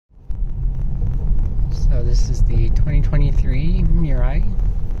So this is the 2023 Mirai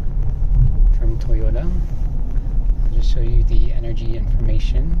from Toyota. I'll just show you the energy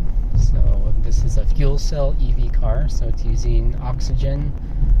information. So this is a fuel cell EV car, so it's using oxygen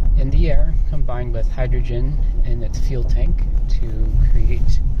in the air combined with hydrogen in its fuel tank to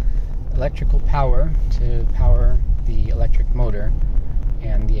create electrical power to power the electric motor,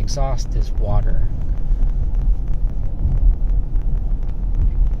 and the exhaust is water.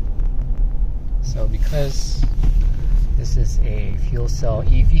 So because this is a fuel cell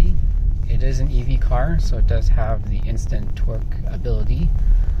EV, it is an EV car, so it does have the instant torque ability.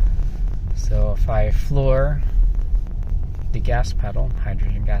 So if I floor the gas pedal,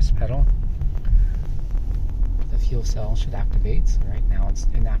 hydrogen gas pedal, the fuel cell should activate. So right now it's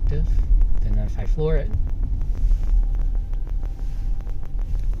inactive. Then if I floor it,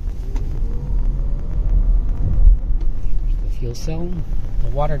 here's the fuel cell. The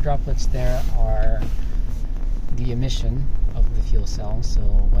water droplets there are the emission of the fuel cell, so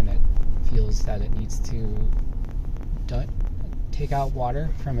when it feels that it needs to take out water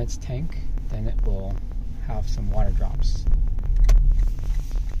from its tank, then it will have some water drops.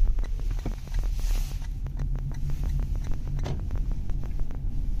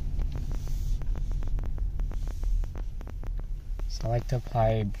 So I like to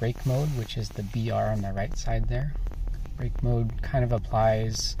apply brake mode, which is the BR on the right side there. Brake mode kind of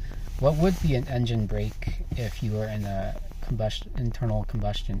applies what would be an engine brake if you were in a internal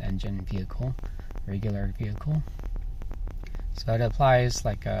combustion engine vehicle, regular vehicle. So it applies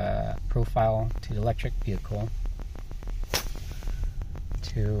like a profile to the electric vehicle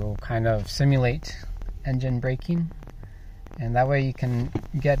to kind of simulate engine braking, and that way you can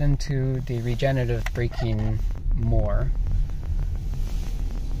get into the regenerative braking more.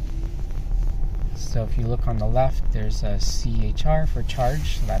 So if you look on the left, there's a CHR for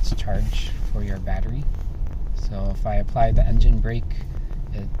charge, so that's charge for your battery. So if I apply the engine brake,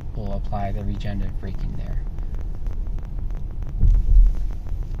 it will apply the regenerative braking there.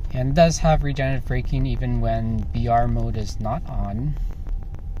 And it does have regenerative braking even when BR mode is not on.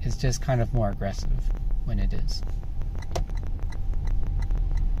 It's just kind of more aggressive when it is.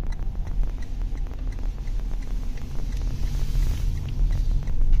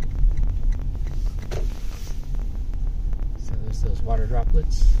 Those water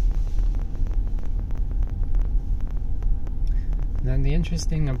droplets. And then the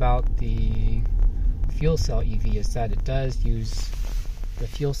interesting about the fuel cell EV is that it does use the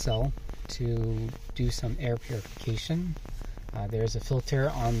fuel cell to do some air purification. There's a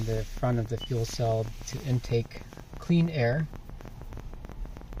filter on the front of the fuel cell to intake clean air.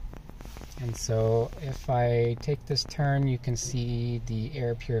 And so if I take this turn, you can see the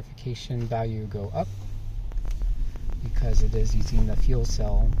air purification value go up, because it is using the fuel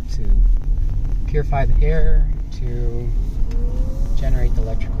cell to purify the air to generate the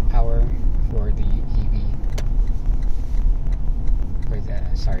electrical power for the EV,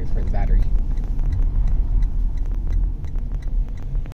 for the battery.